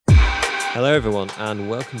Hello everyone and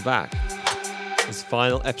welcome back. It's the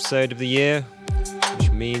final episode of the year, which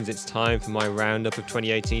means it's time for my roundup of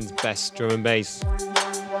 2018's best drum and bass.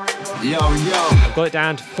 I've got it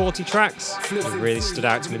down to 40 tracks that have really stood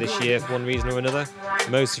out to me this year for one reason or another,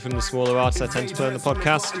 mostly from the smaller artists I tend to play on the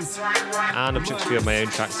podcast, and I've chucked a few of my own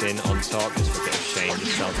tracks in on top just for a bit of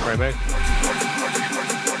shameless self-promo.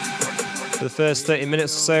 For the first 30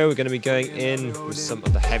 minutes or so, we're going to be going in with some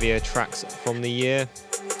of the heavier tracks from the year.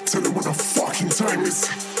 Tell it what the fucking time is.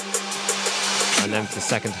 And then for the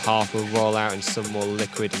second half, we'll roll out in some more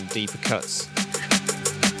liquid and deeper cuts.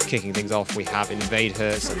 Kicking things off, we have Invade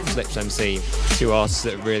Hurts and Flips MC, two artists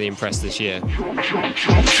that have really impressed this year.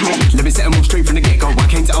 Let me set them all straight from the get-go, I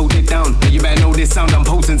came to hold it down. Now you better know this sound, I'm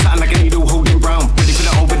potent, something like a needle holding brown. Ready for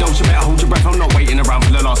the overdose, you better hold your breath, I'm not waiting around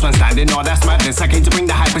for the last one standing. No, that's madness, I came to bring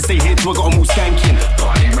the hype and stay here till I got them all skanking.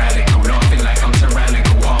 Body radical, nothing like I'm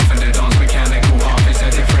tyrannical. Half of the dance mechanical, half is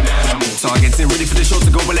a different animal. Targets in ready for the show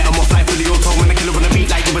to go, but let them off like fully auto. When the killer on the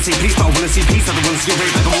beat like you would say please, but I wanna see peace, I don't wanna see your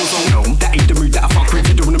rave like a war zone. No, that ain't the mood that I fuck with,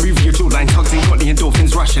 you doing a movie, your jawline tugs in, got the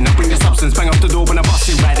endorphins rushing. I bring the substance, bang off the door when I bust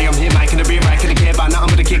it ready. I'm here making a beer, I couldn't care about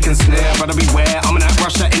nothing but a kick and snare. Brother beware, I'm an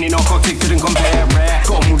out-rusher, any narcotic couldn't compare. Rare,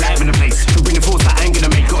 got them all live in the place, to bring the force that I ain't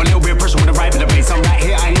gonna make. Got a little bit of pressure with a ride with the bass. I'm right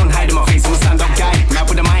here, I ain't on hiding my face, I'm a stand-up guy. Mad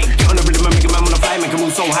with the mic, get on the rhythm and make a man wanna fly. Make a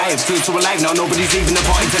move so high, it feels so alive. Now nobody's leaving the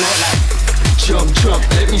party tonight like jump, jump,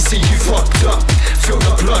 let me see you fucked up. Feel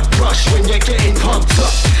the blood rush when you're getting pumped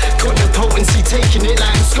up. Got the potency taking it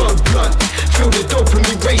like a skunk blunt. Feel the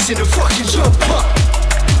dopamine racing and fucking jump up.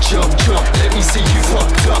 Jump, jump, let me see you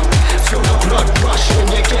fucked up. Feel the blood rush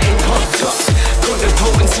when you're getting pumped up. Got the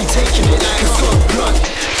potency taking it like a skunk blunt.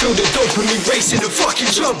 Feel the dopamine racing and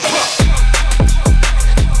fucking jump up.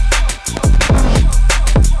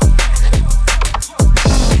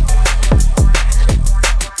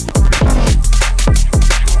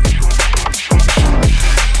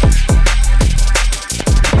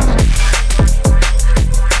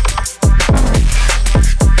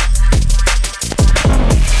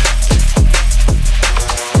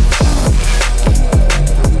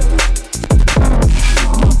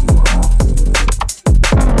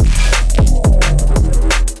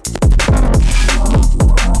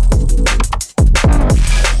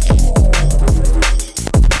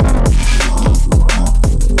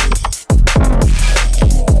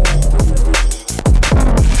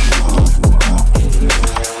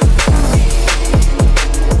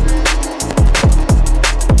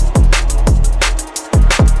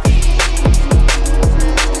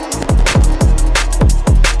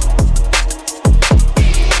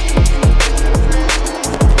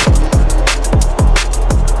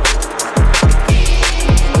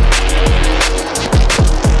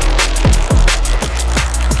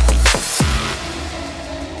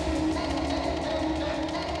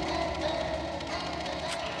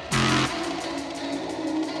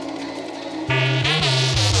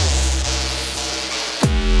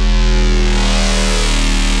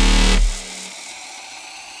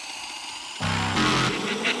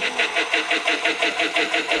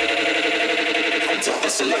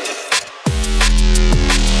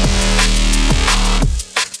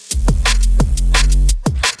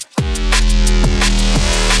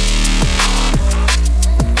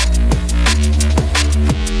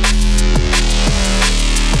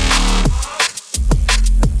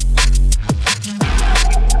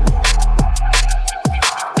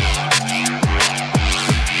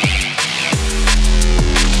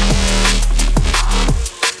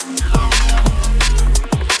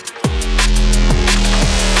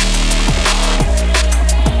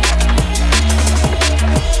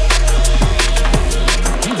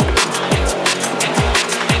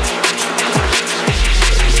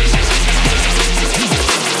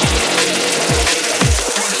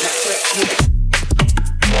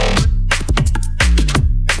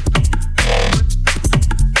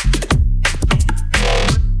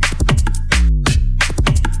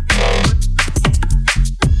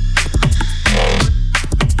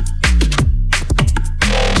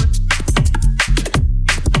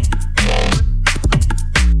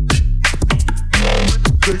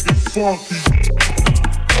 Funky.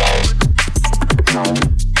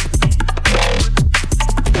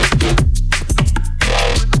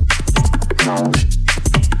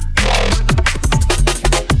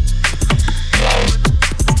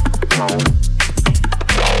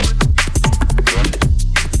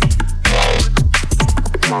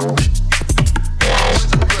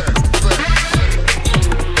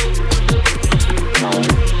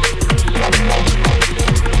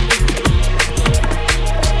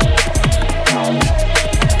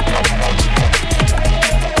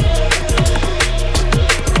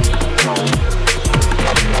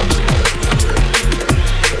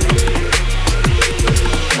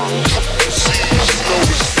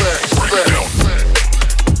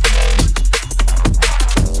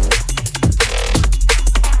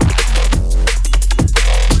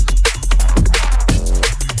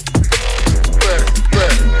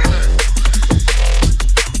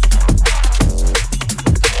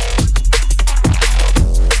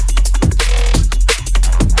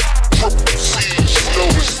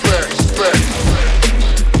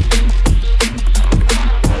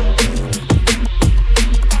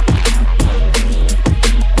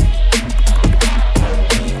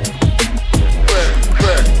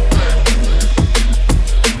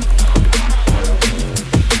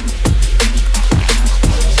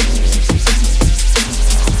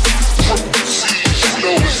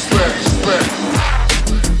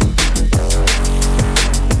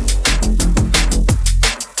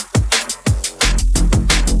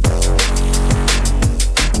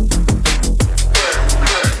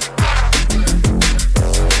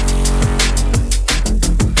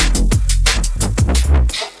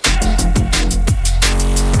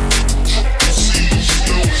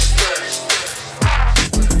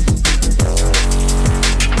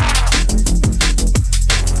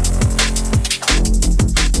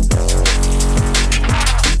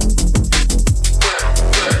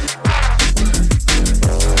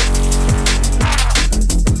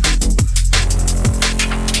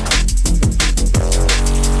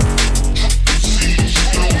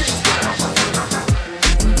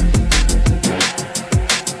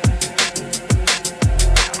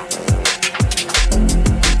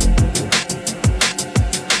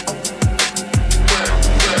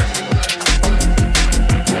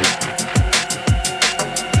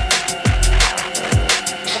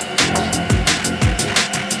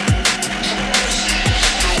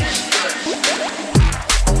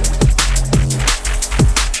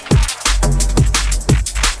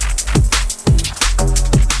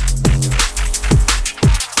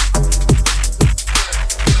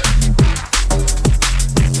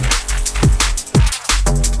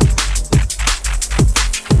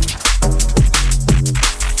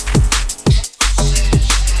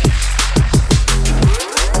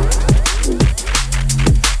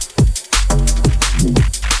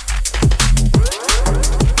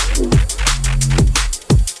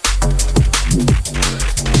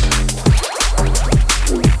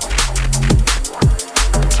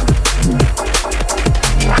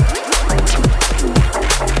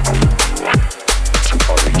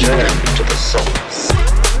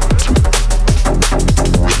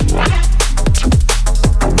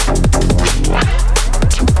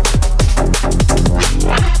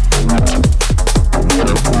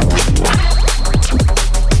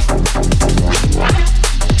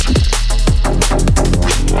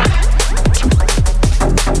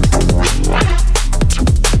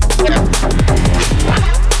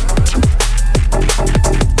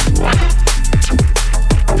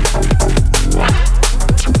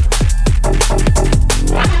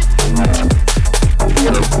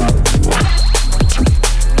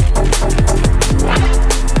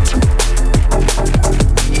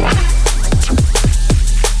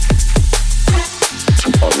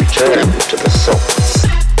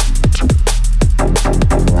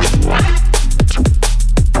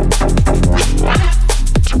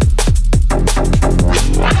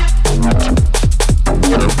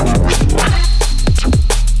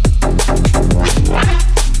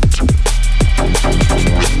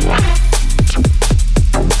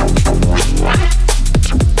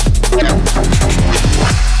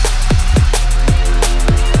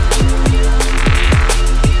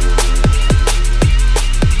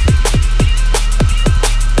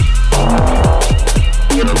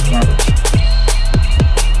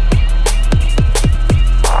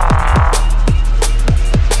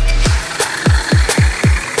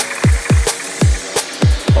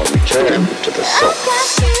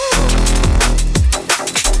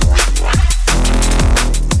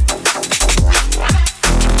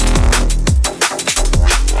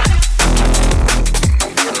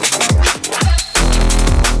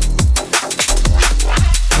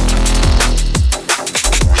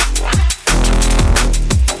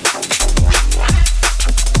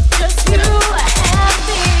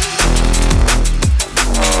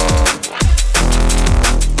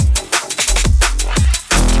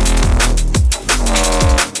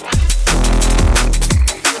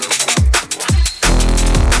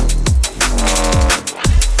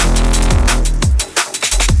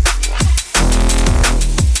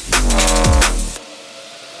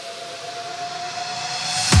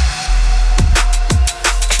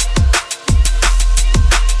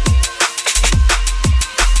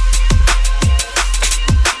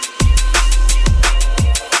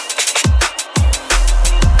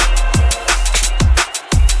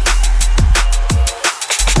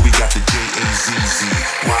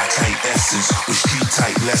 message with street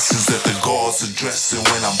type lessons that the gods addressing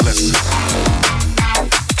when I'm blessing.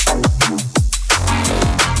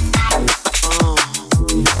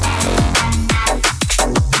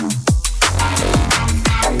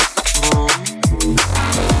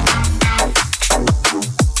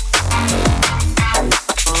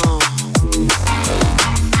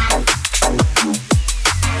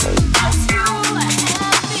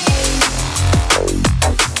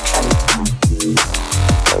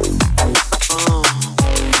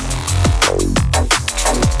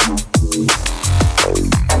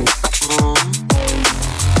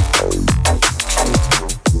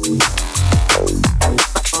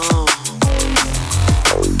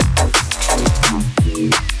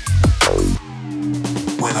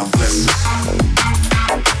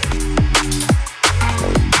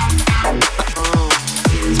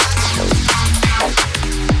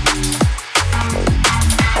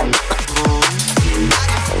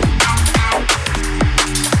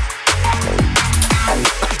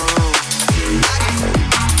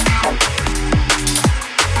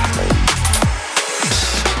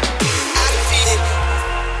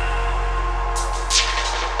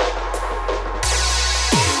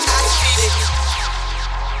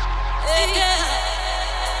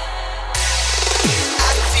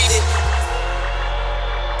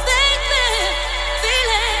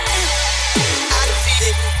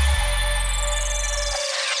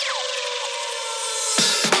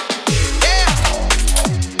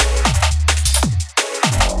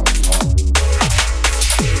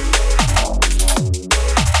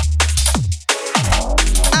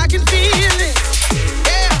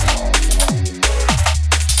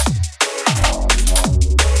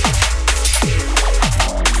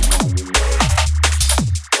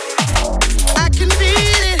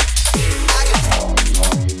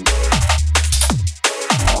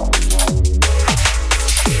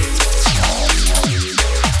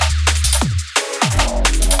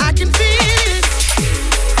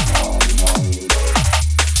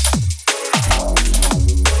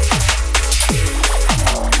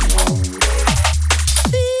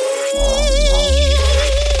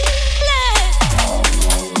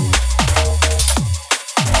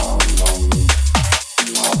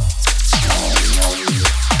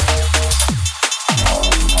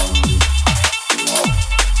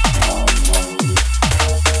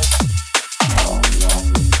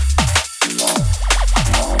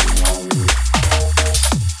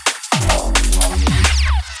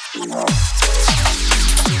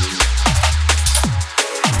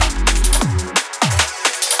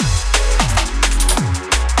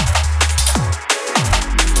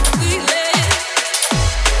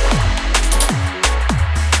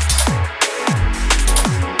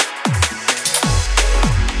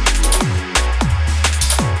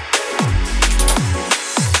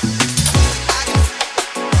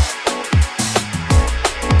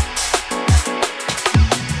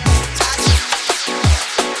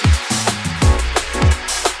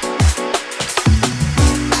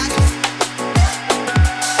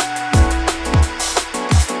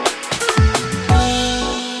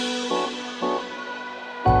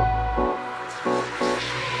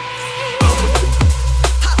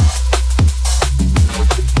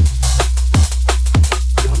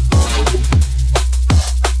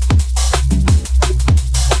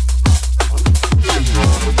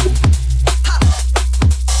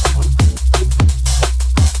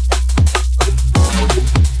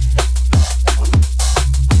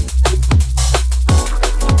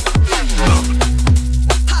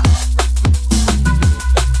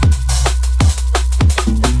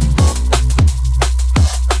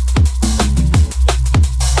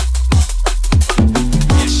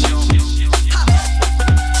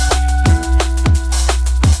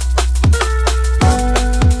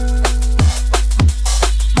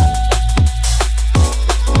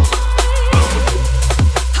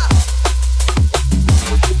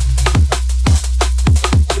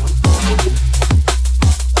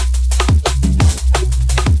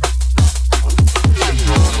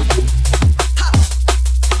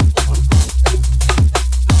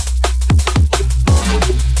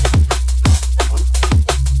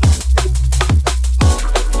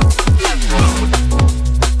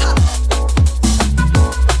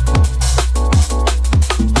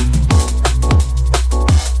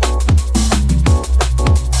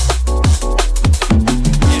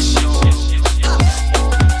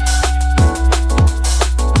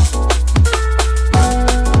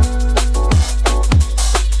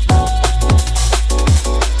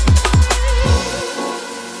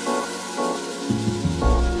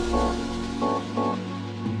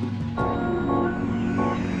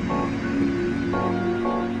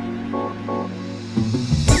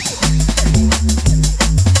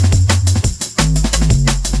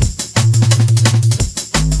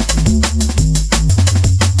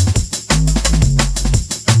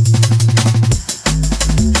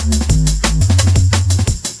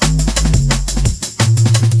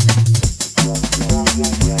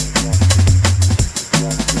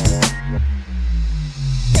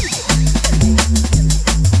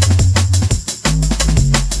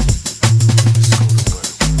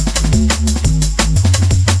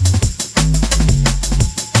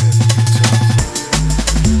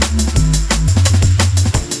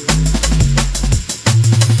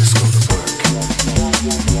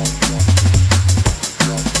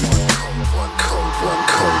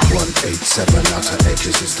 187 outer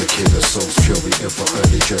edges is the killer soul's fury for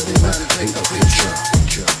early journeyman. Paint a picture.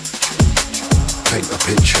 Paint a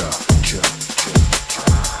picture.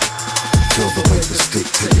 Feel the weight the stick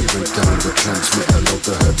till you break down the transmitter. Load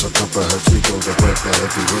the hertz on top of hertz, we go to work the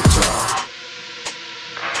heavy hitter.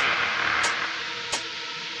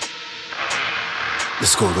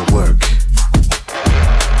 Let's go to work.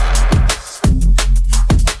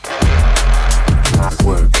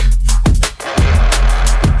 Work.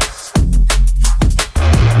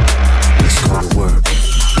 Let's go to work.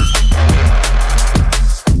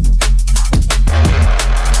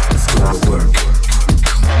 Let's go to work.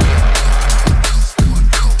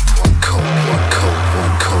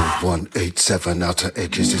 One 187 outer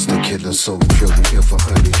edges is the killer soul fury here for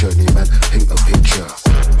early journeyman. Paint a picture.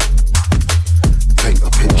 Paint a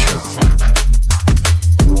picture.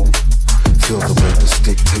 Feel the weight the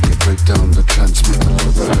stick, take it, break down the transmitter.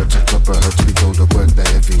 Load the hertz on top of hertz, we go to work the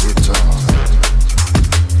heavy hitter.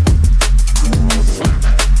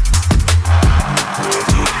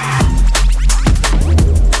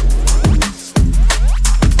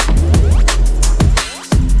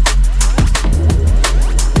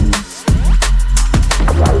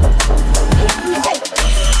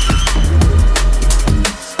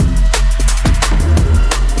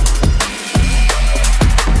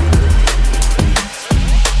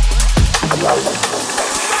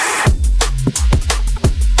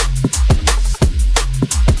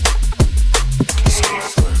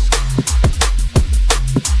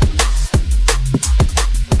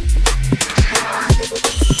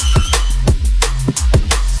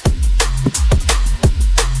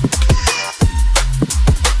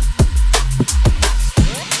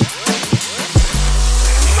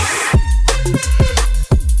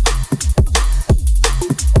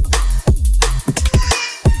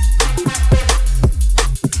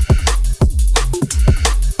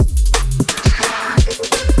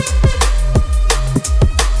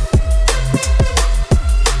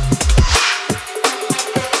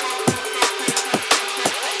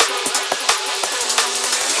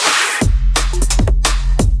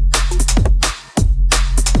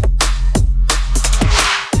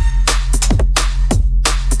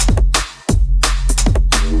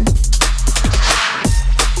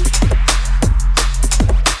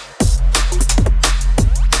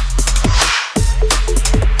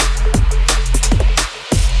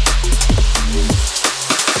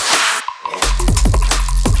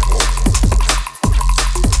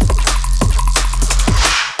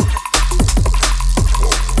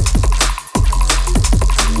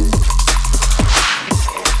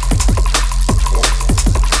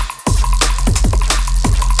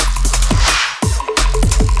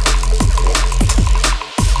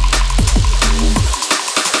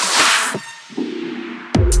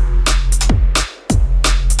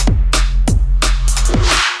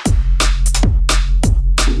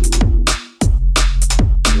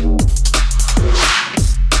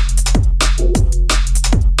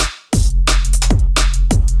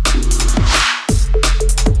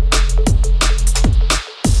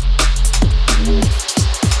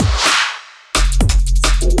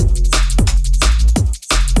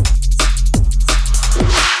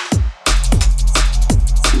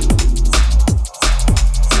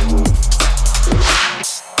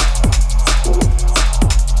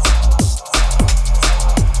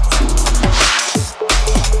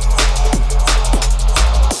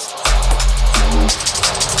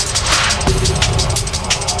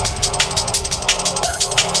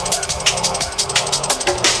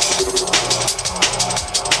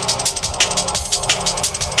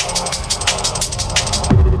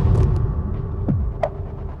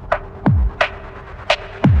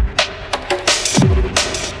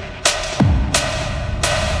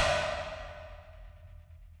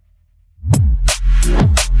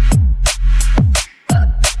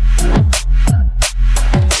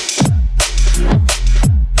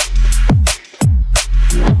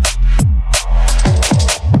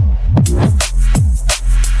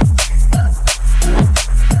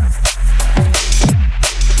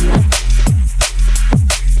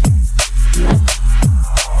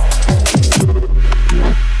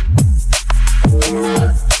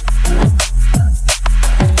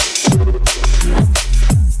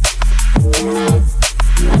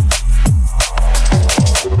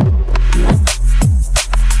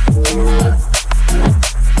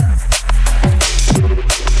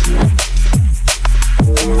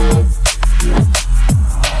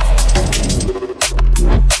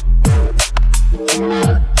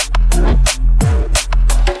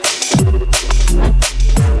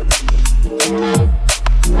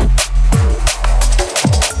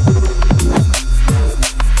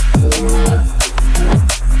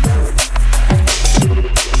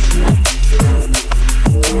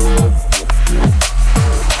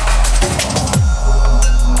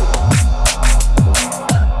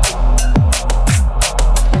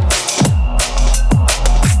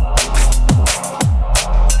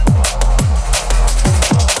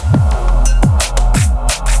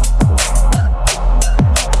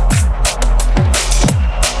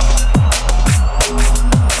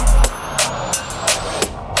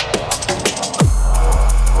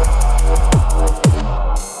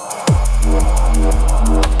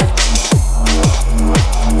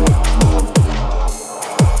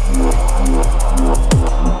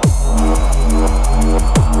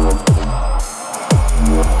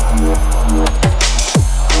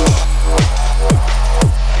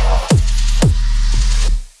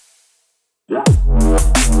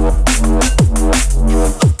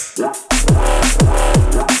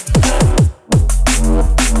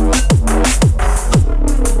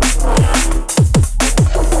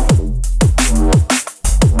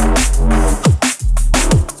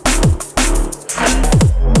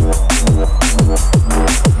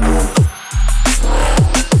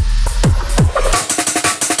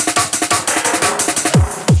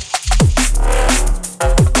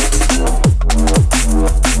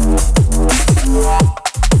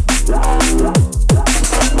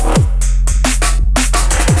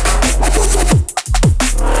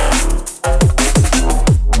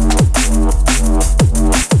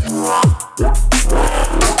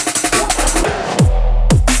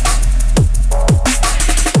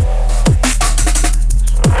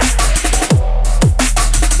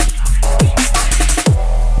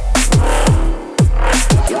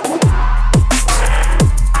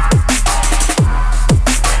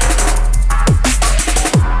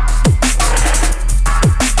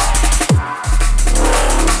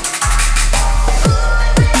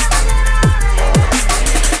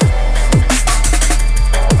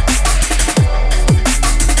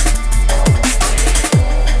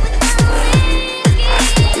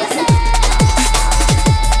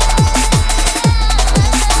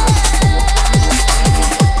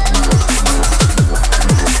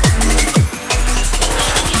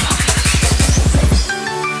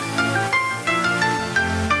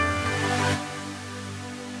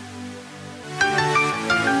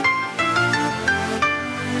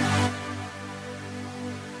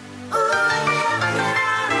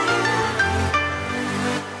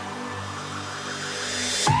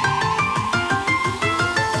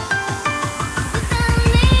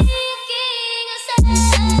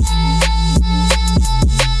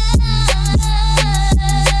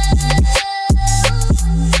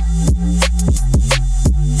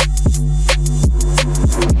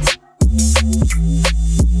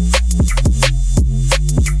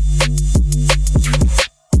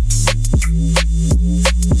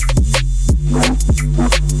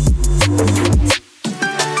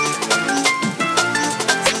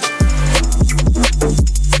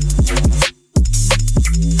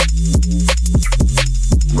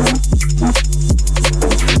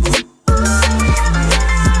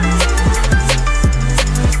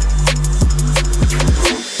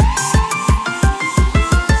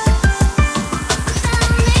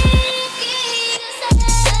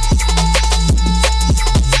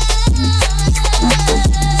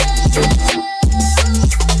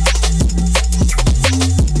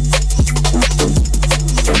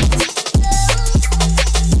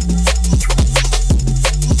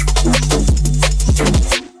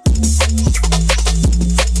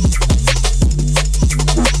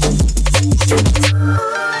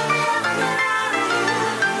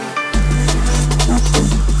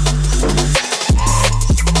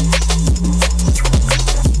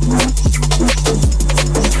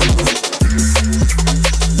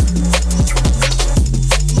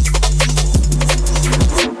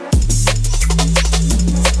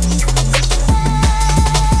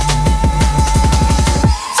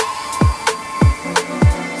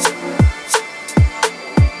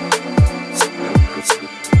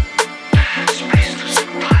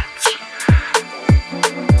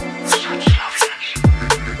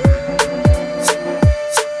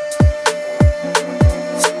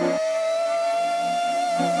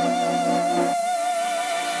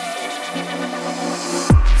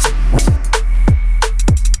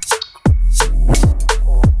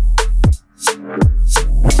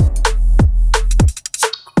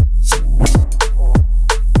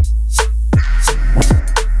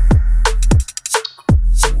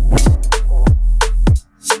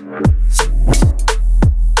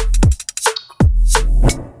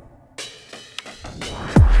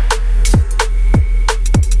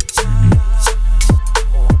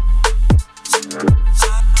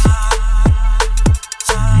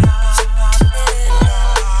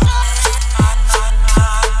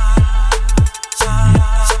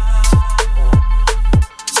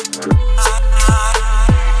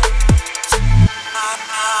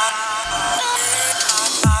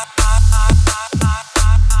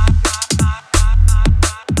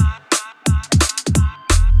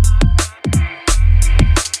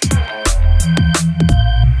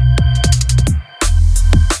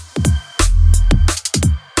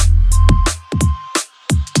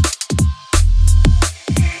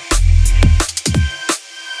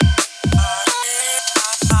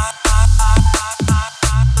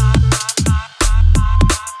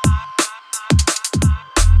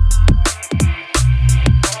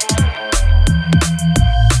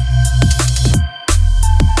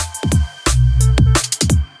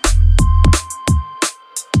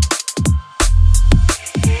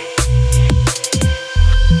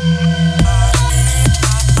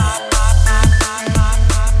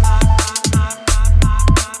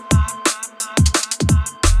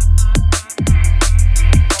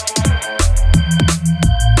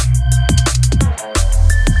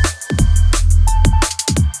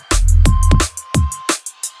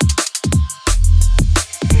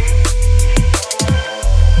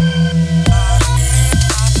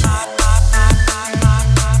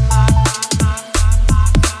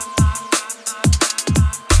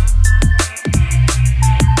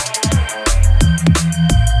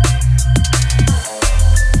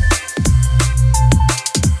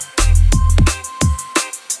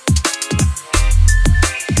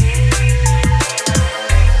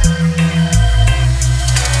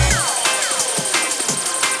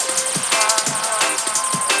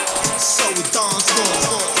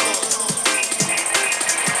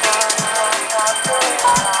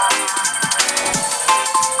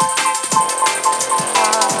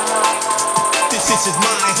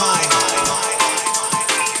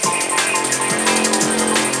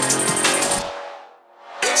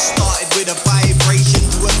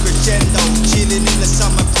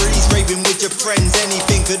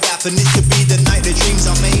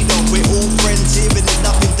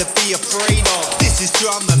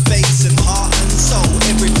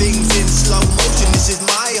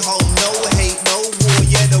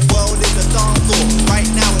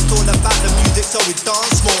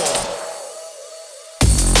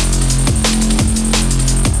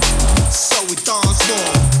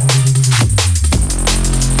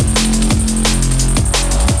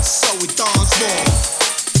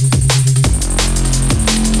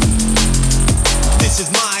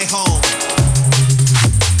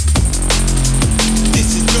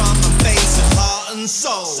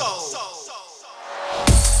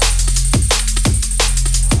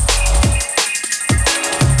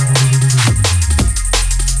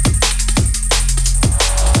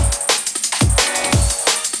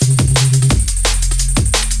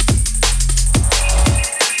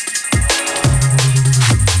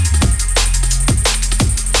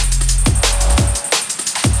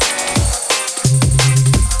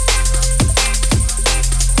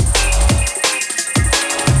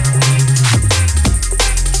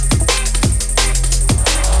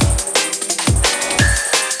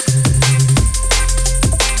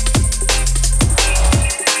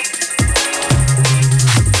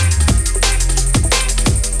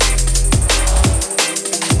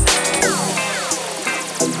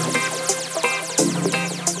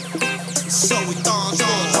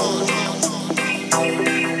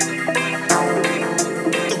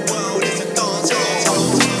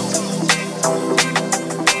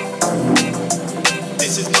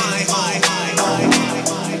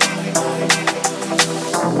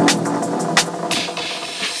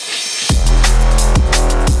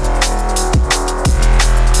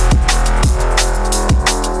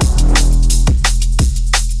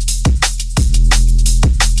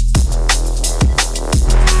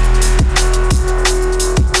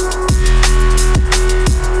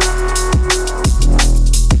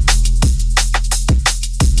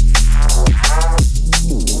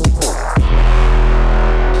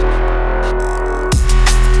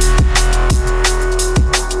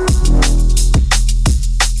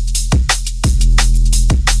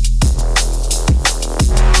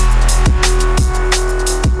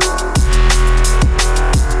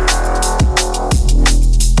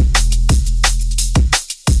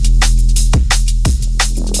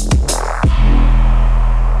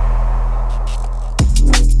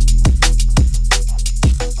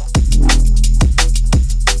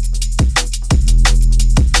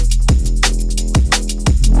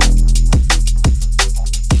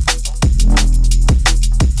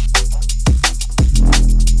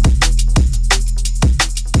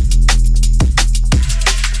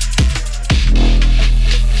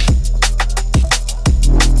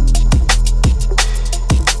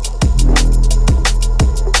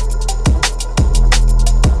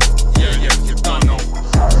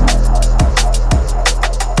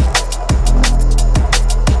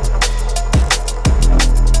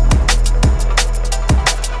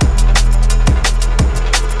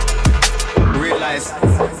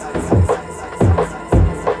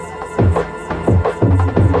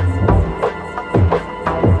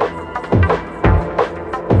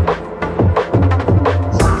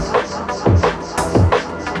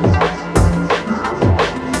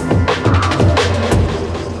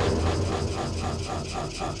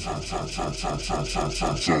 Back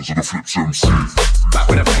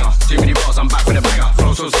with a banger, too many bars, I'm back with a banger.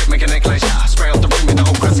 Flow so sick, make a neckline shatter. Spray out the room in the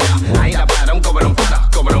whole crust, yeah. I ain't that bad, I'm going on badder.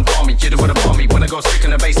 Going on balmy, you do what about me. When I go sick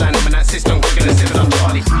in the baseline, I'm in that system, quicker than sipping up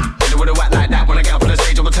Charlie. You do what I whack like that. When I get up on the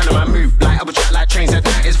stage, I will tell them I move. Like I will track like trains at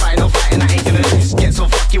night. It's fighting, no fighting, I ain't gonna lose. Get so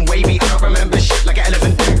fucking wavy, I don't remember shit like an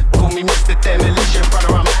elephant do. Call me Mr. Demolition,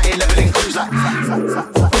 brother, I'm at 11 in cruise like.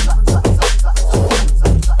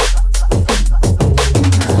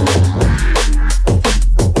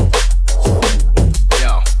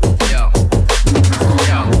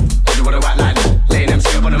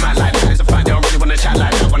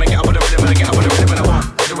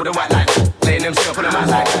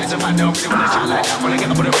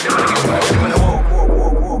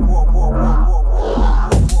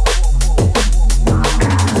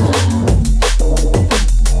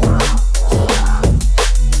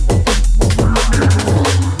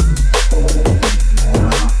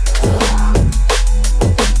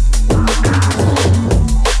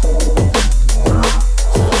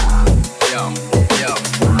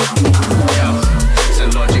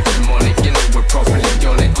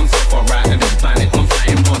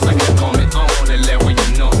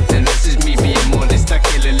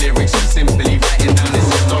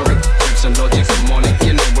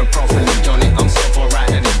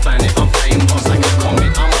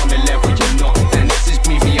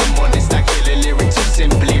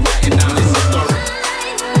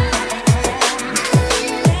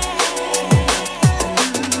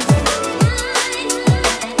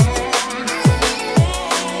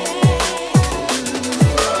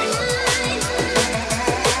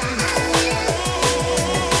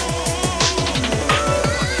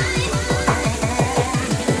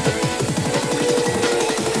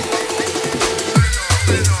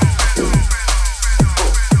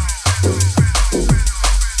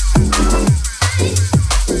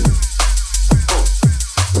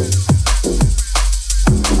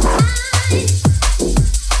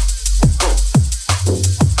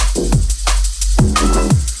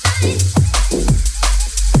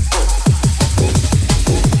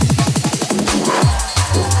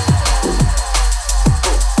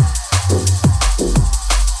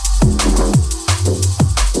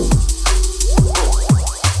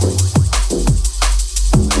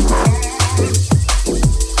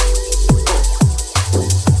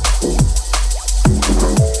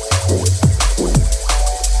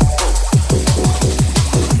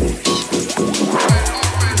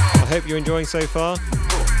 Enjoying so far.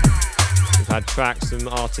 We've had tracks from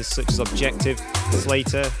artists such as Objective,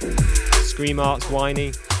 Slater, Scream Arts,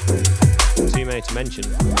 Winey, too many to mention.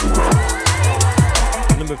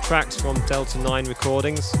 A number of tracks from Delta 9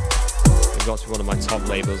 Recordings. They've got to be one of my top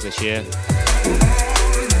labels this year.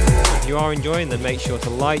 If you are enjoying them, make sure to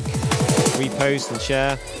like, repost and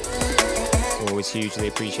share. It's always hugely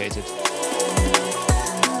appreciated.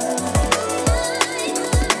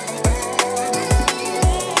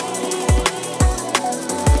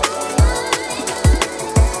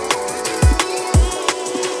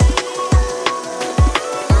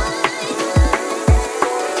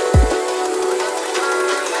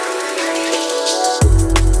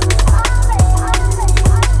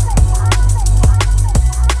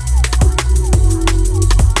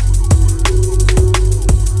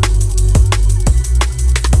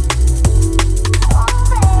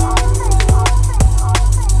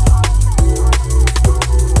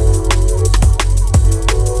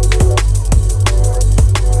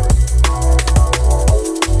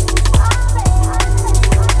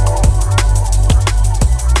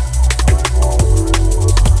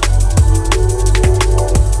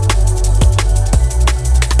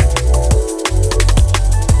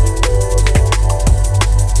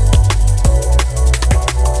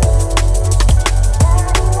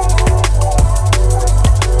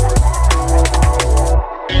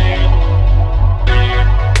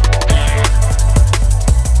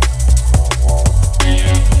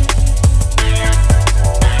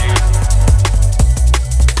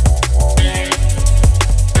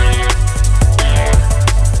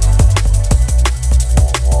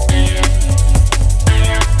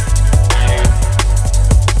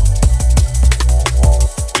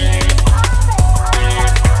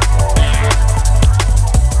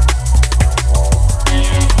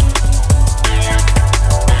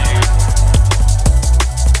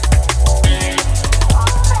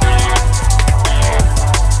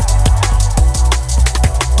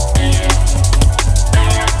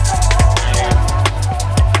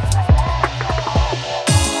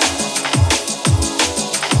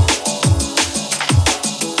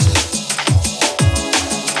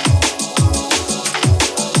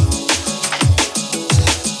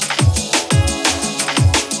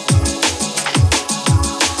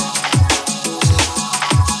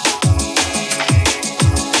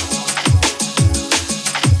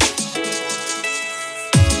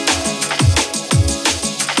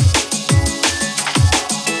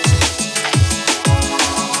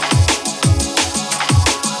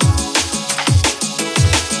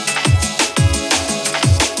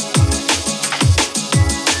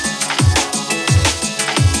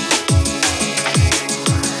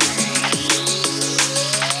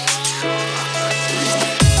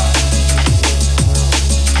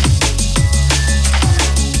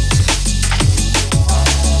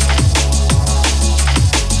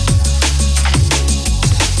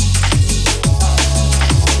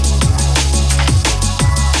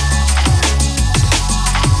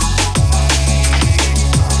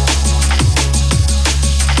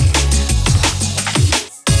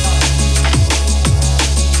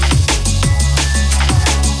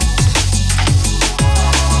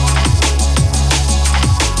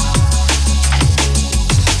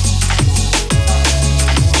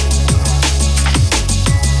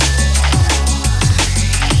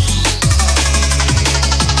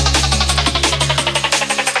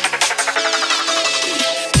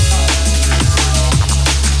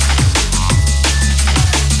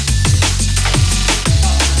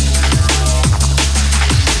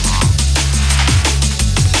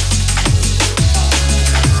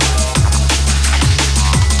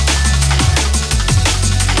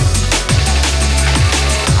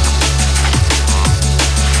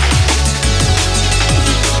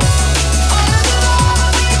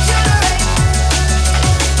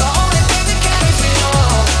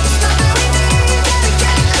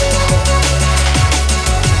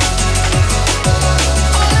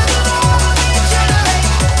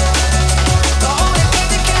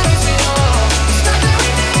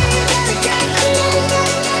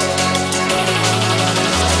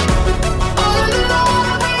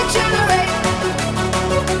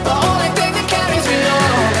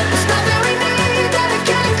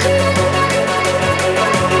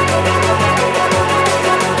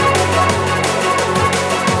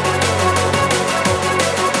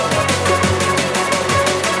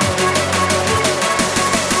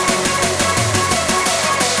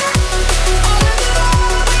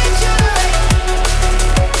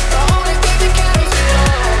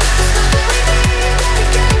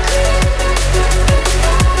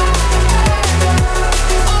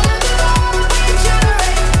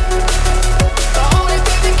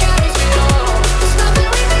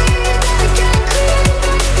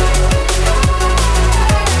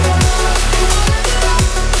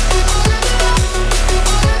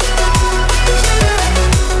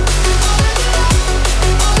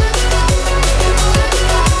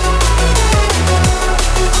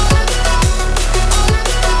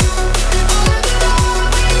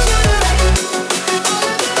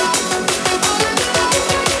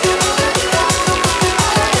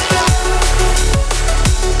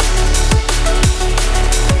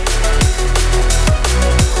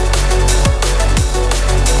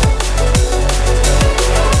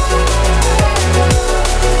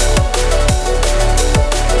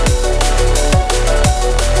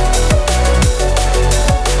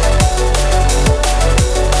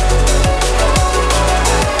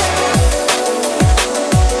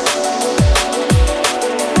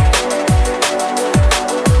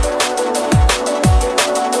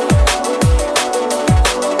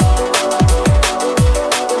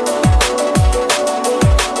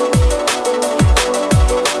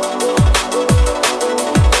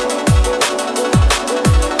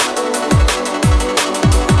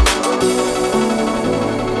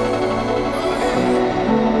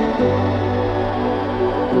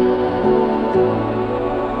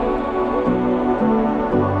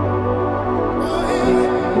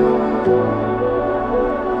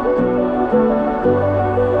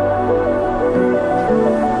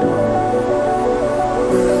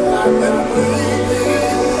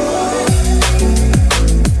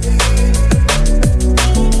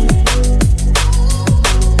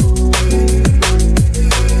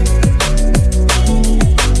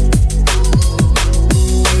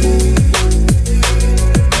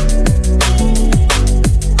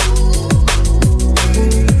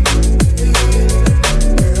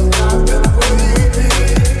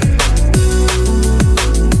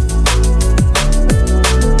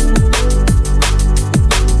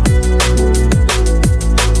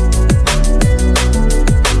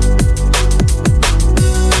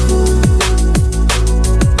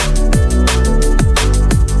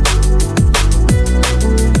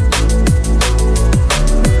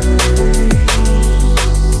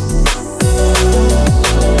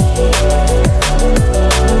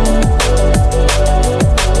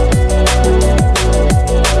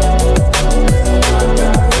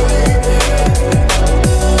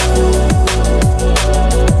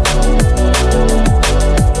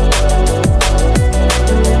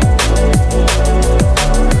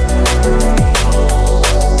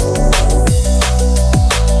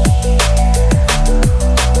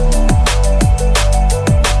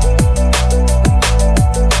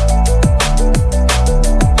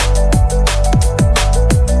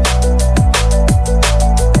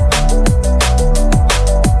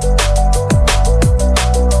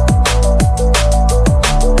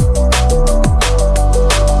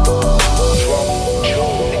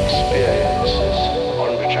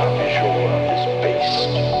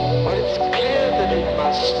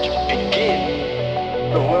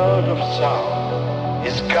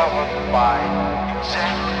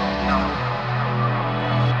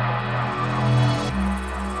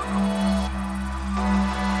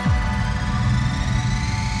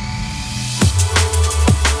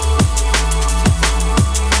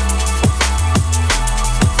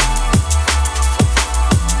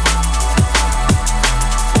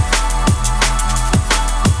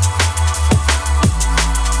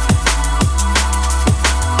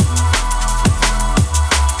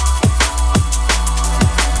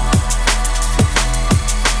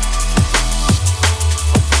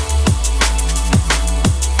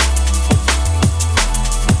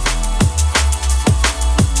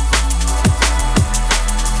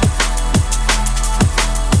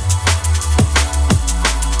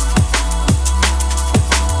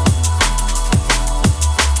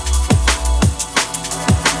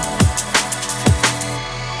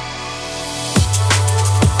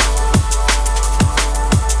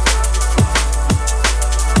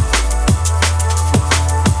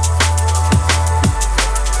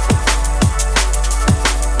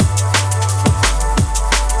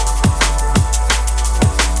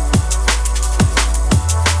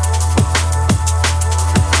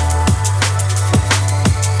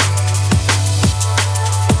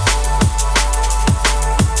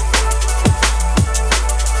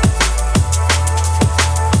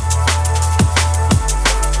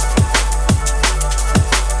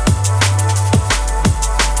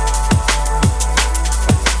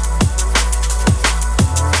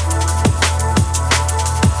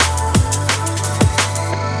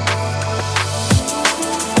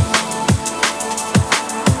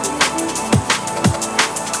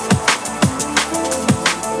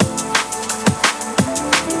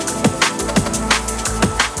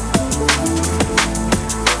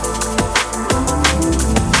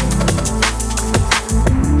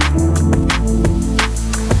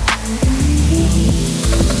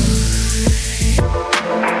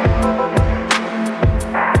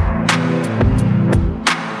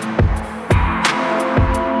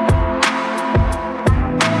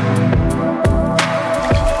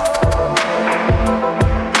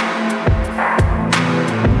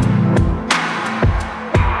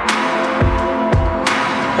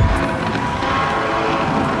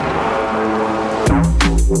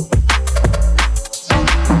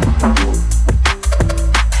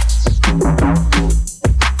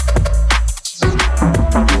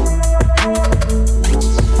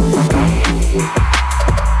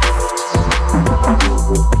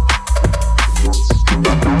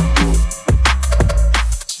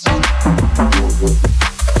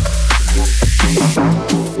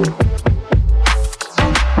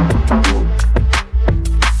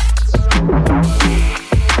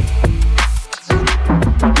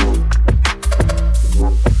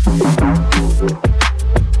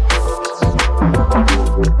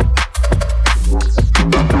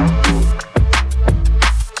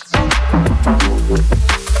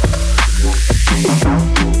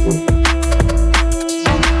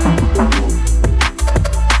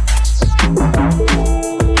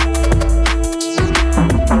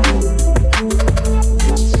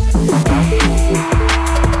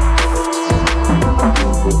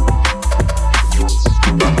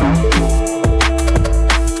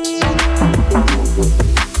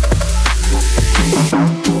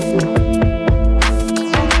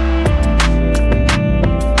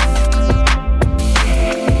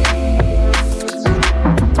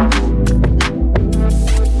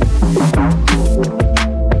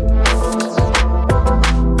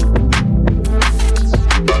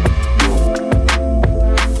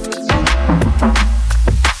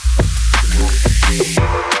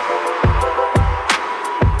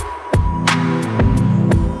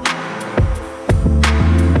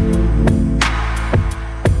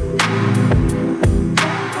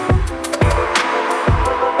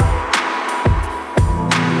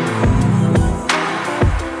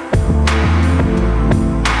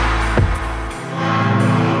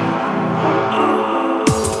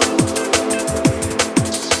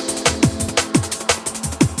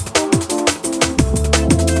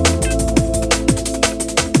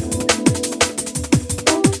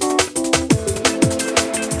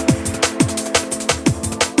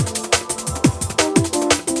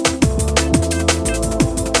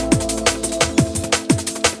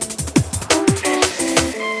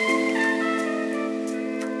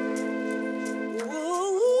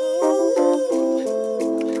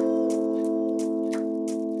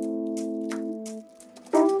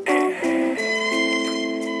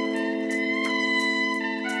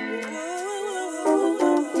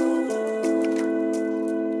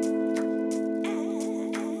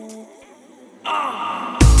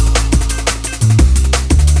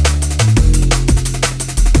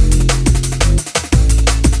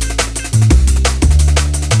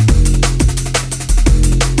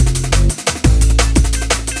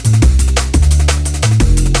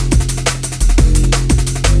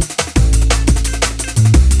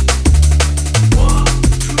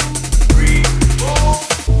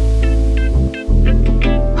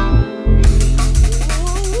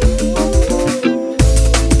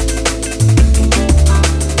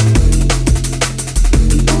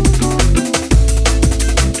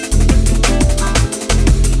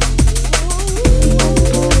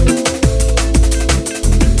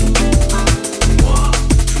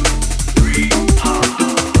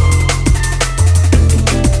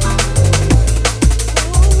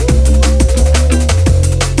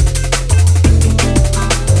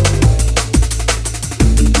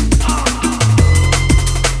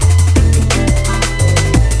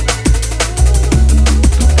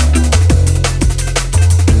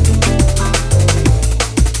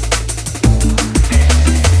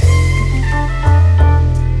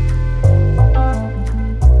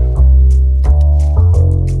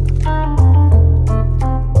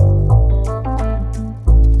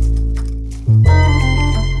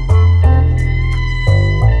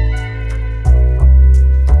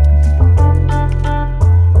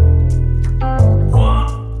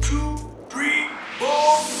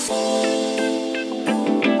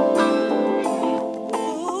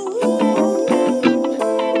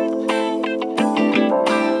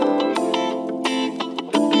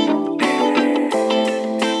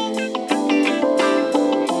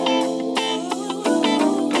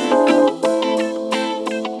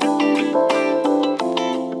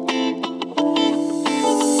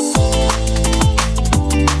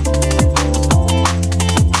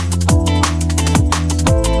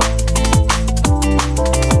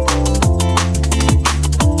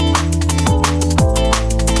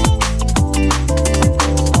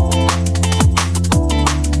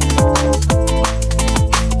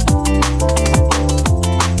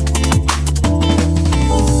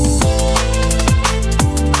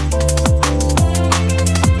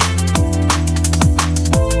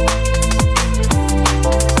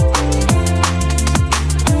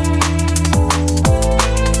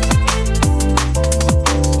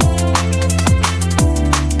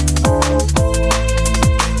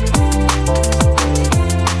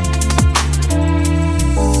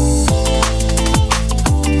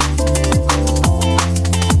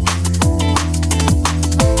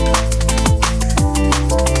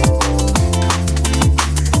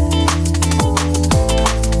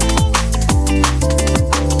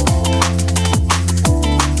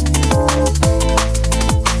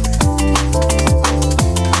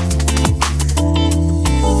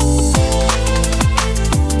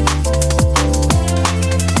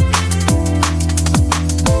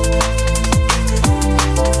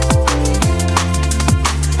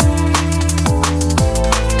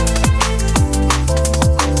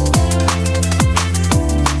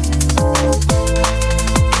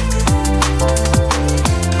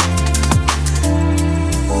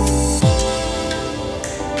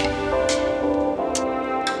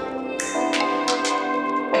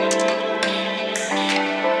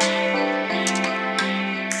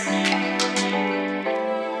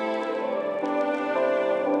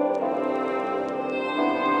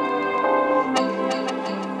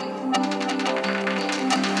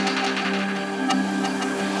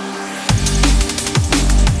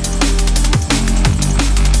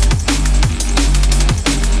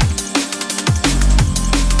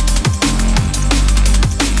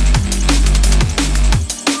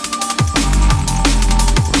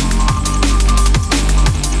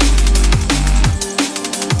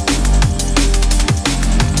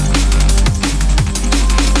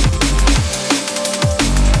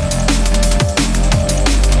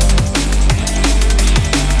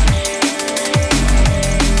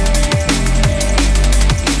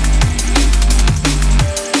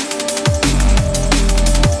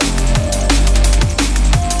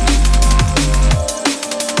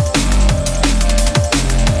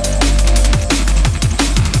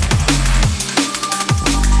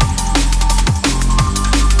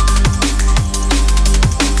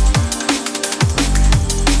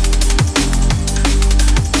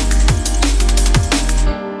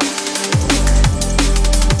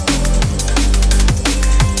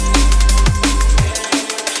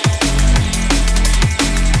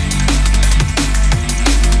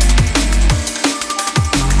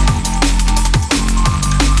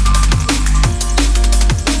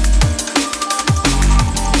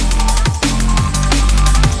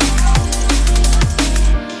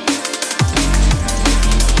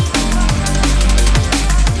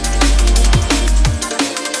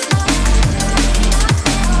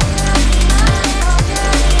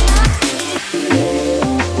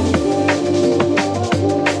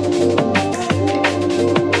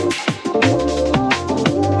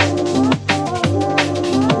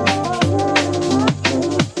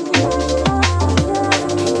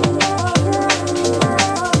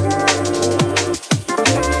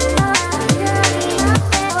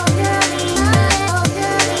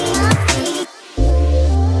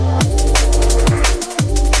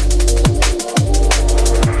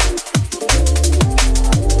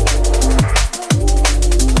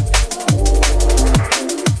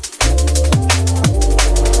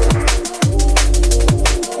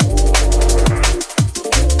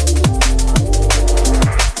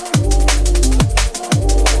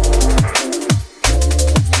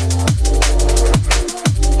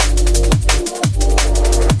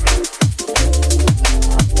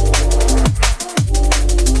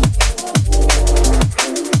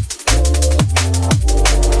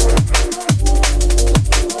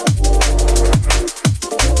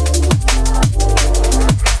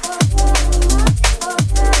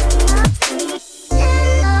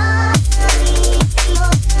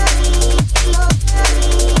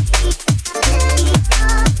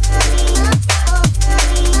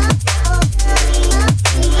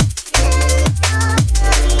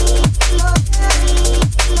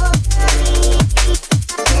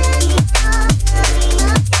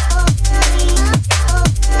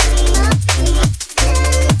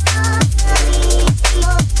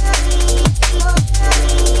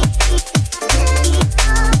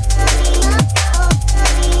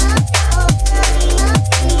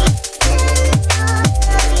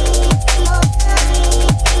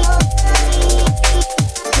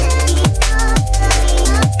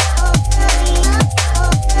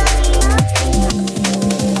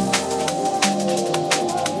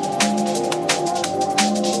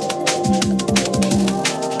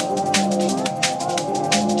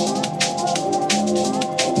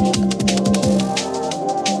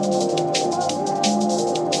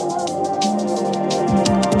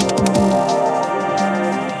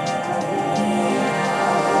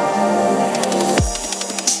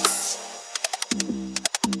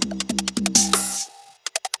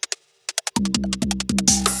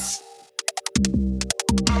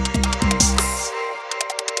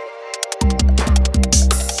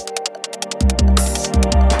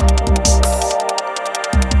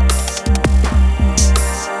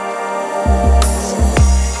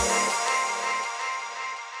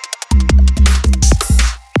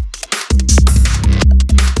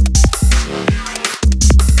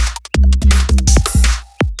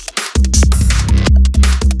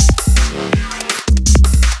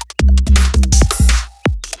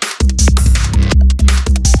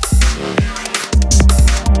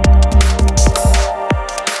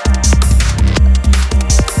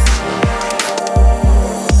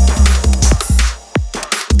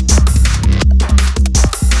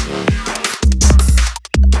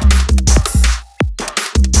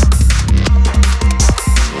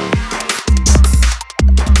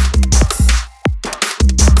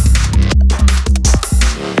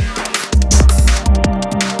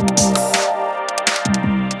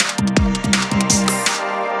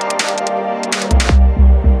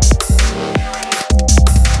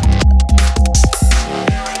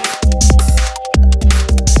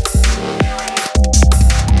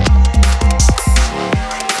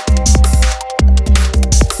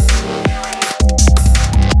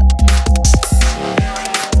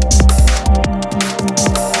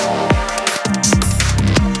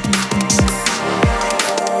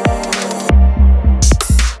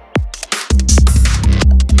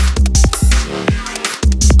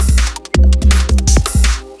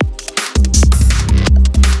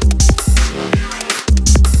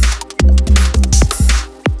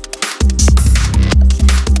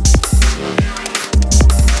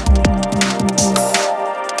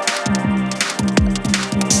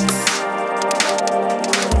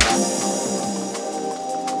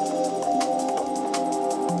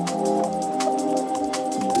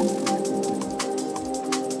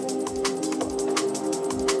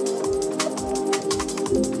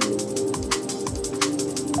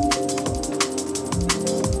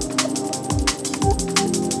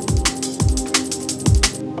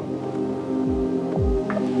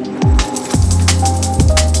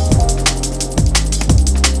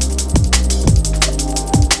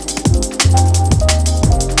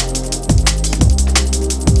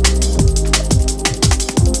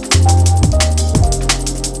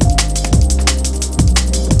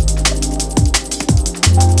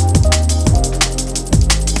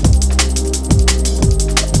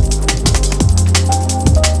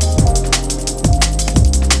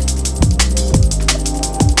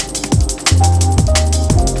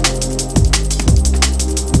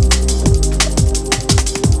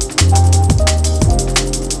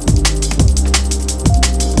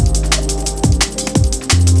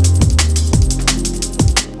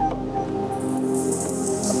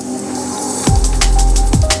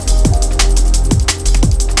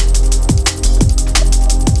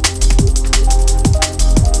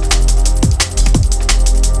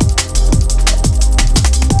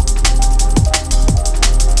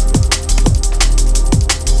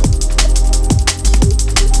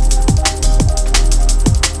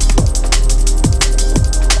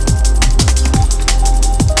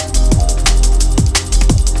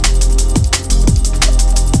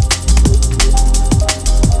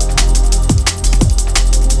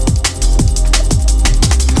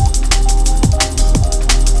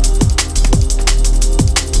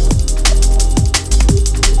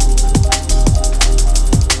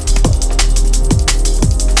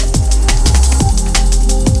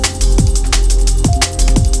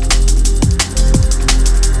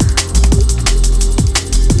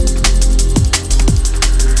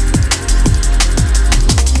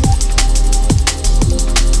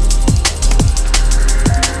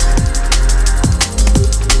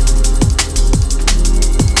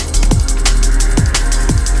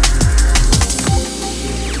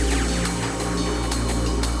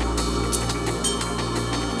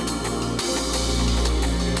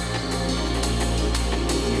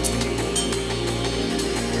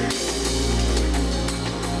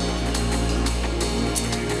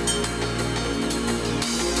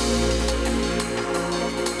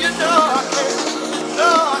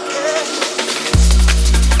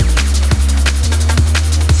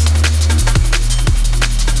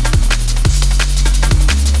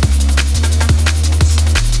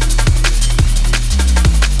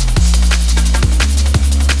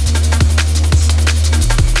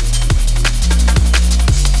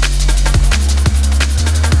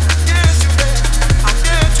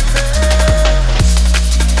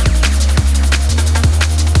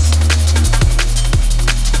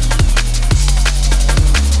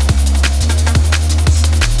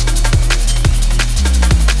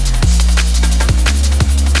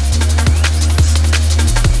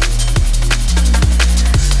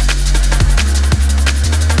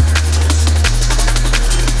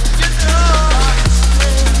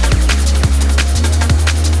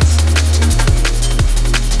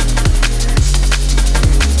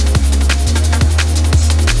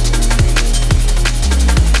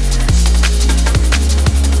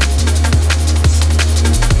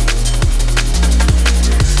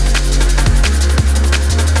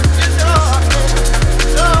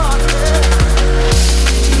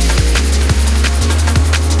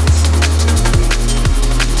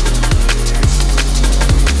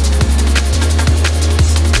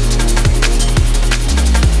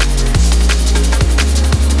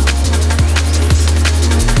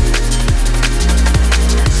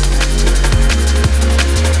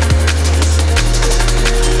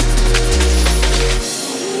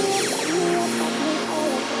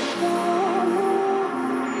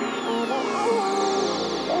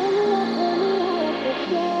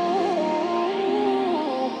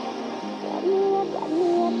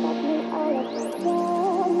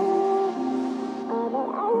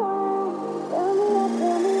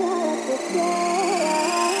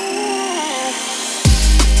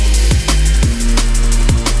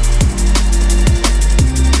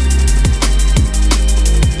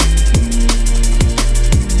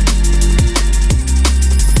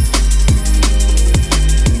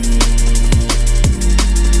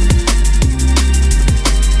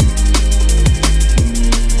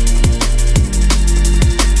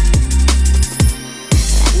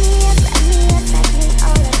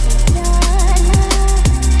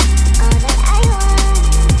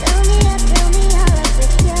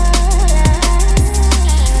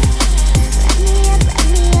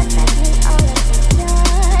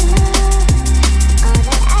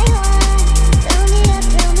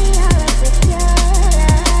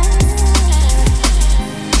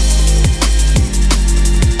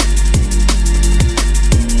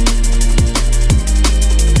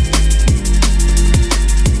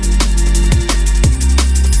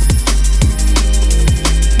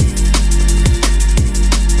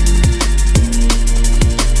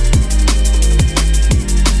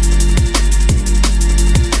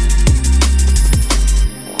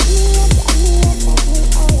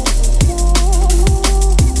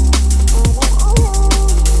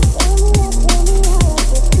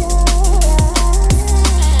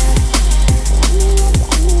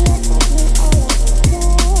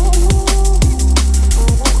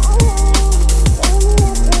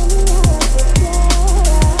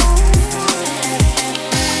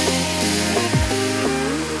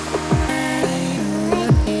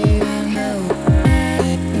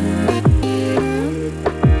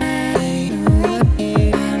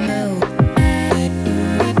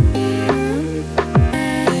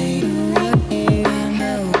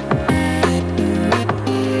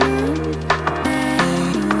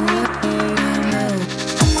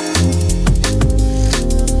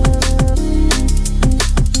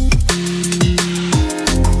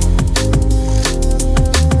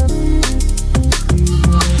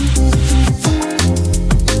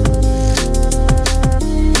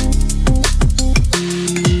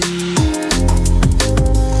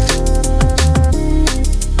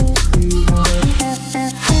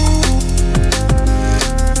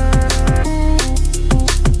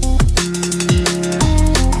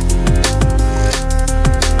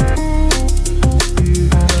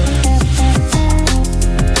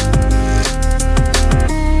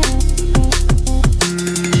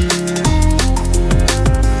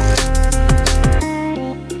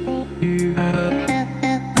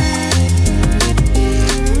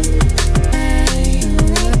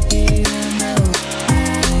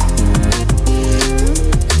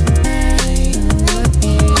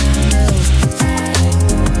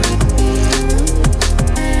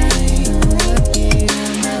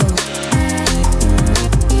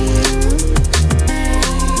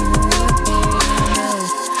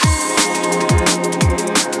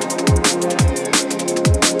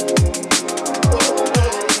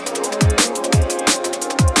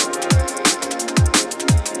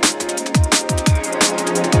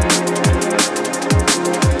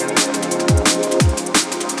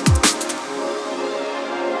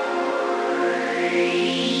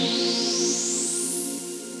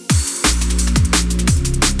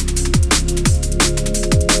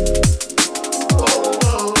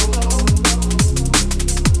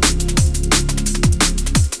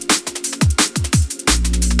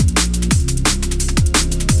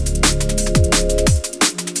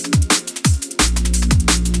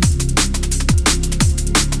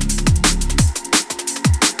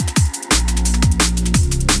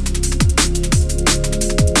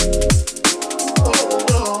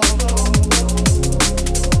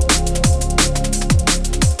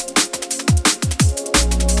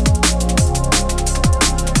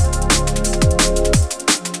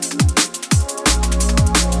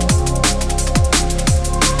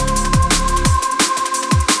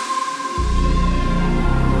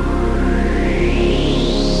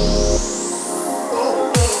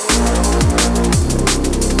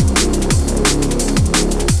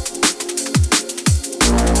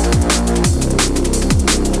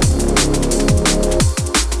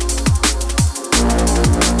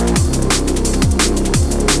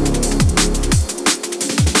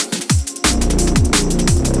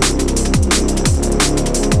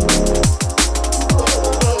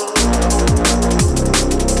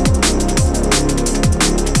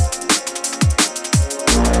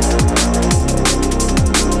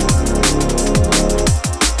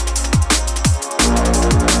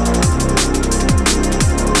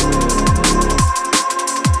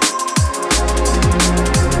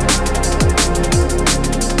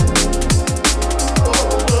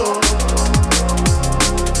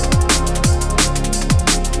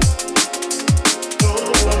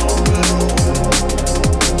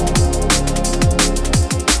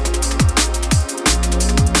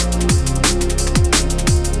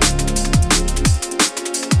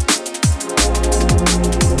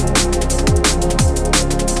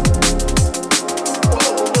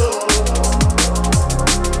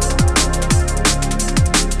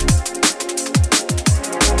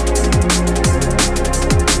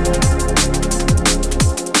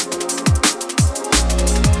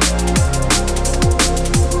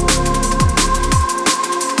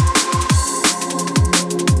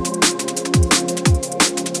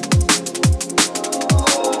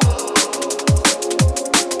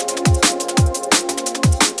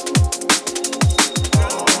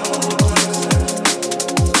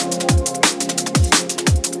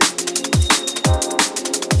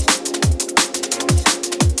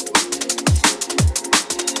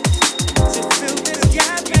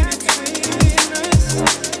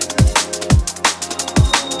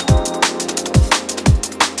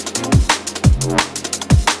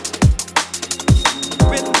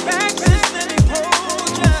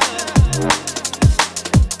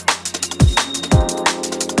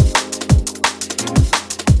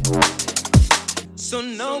 so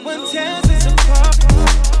no one tears us apart.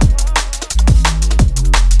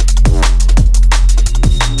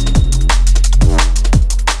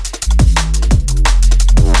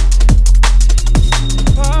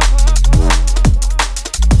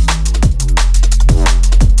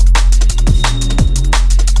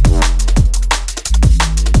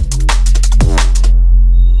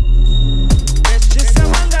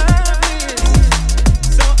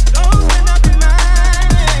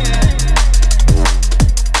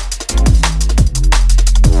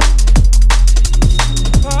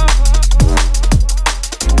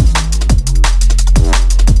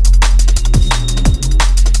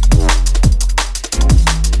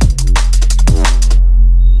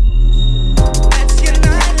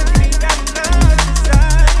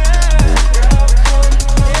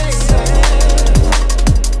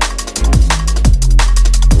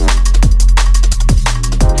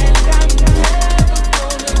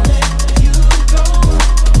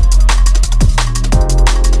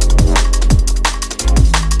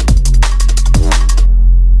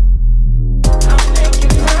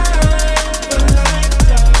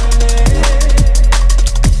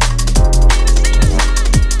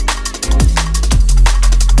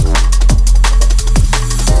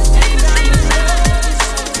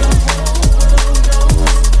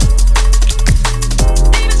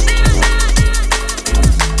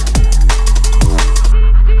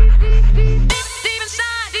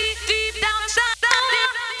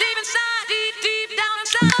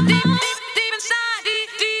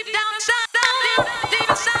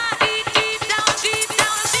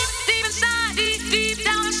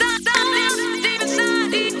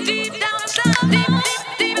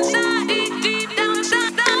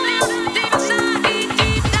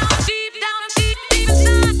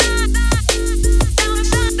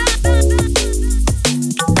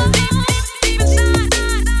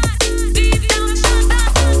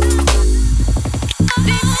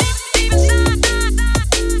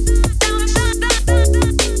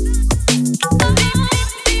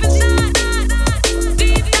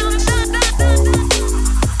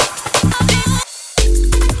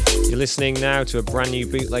 Listening now to a brand new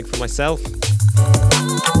bootleg for myself.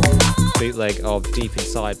 Bootleg of Deep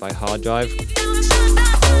Inside by Hard Drive.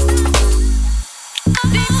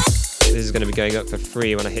 This is going to be going up for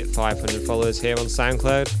free when I hit 500 followers here on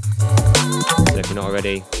SoundCloud. So if you're not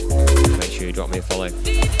already, make sure you drop me a follow.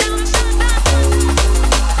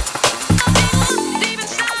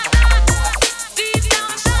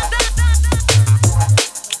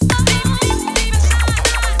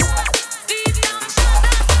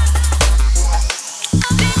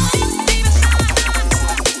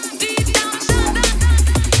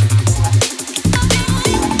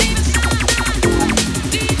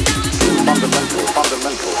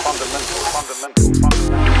 fundamental.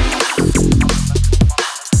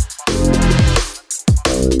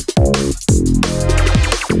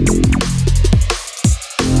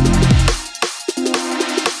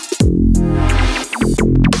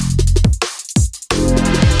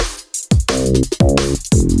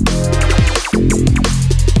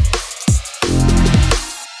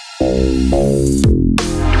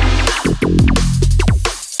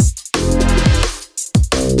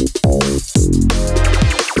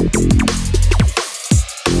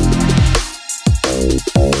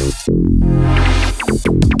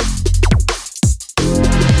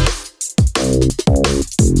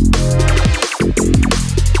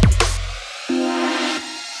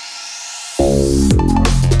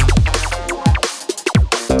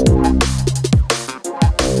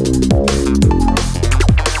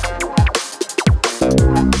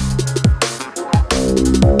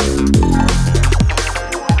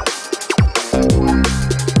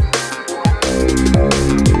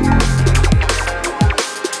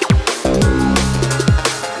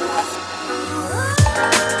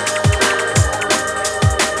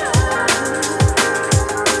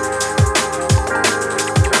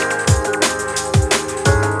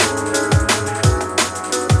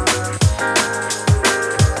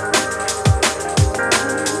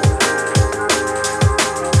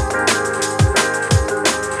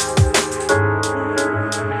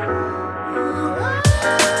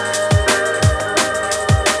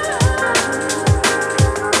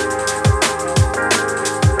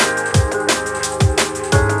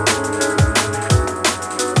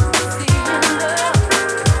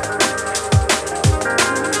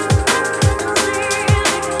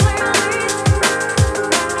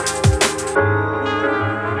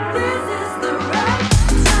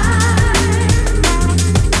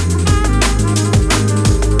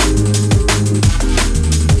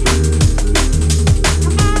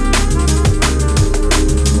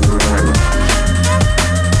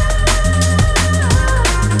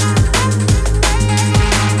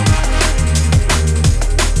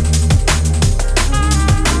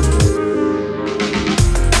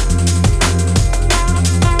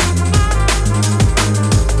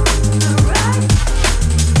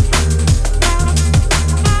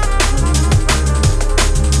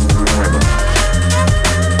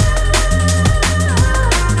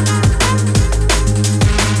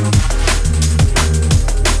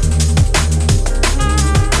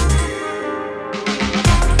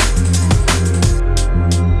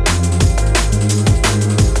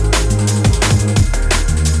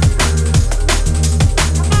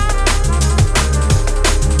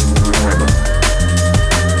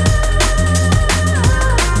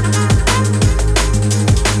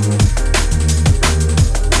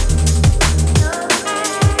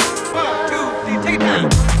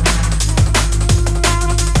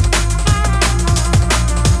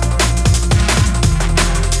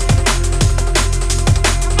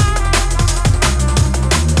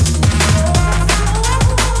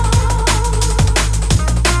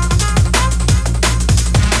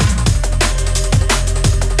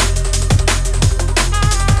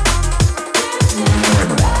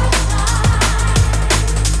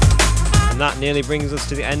 nearly brings us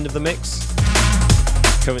to the end of the mix.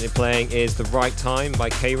 Currently playing is The Right Time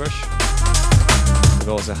by K-Rush. We've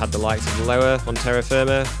also had the likes of Lower on Terra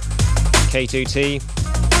Firma, K2T,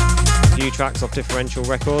 a few tracks off Differential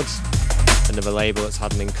Records, another label that's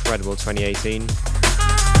had an incredible 2018. 1,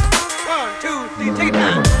 2, 3, take it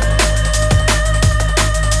down.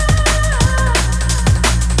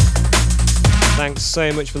 Thanks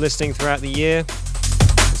so much for listening throughout the year.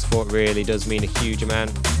 The support really does mean a huge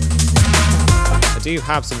amount. I do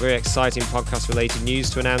have some very exciting podcast related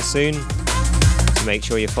news to announce soon, so make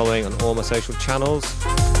sure you're following on all my social channels.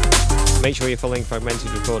 Make sure you're following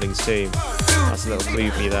Fragmented Recordings too. That's a little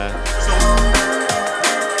clue for you there.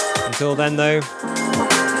 Until then though,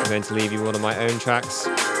 I'm going to leave you one of my own tracks.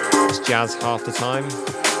 It's Jazz Half the Time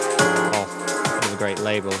off another great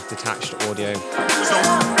label, Detached Audio.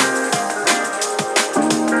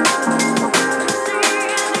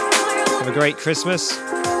 Have a great Christmas,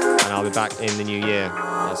 and I'll be back in the new year.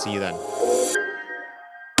 I'll see you then.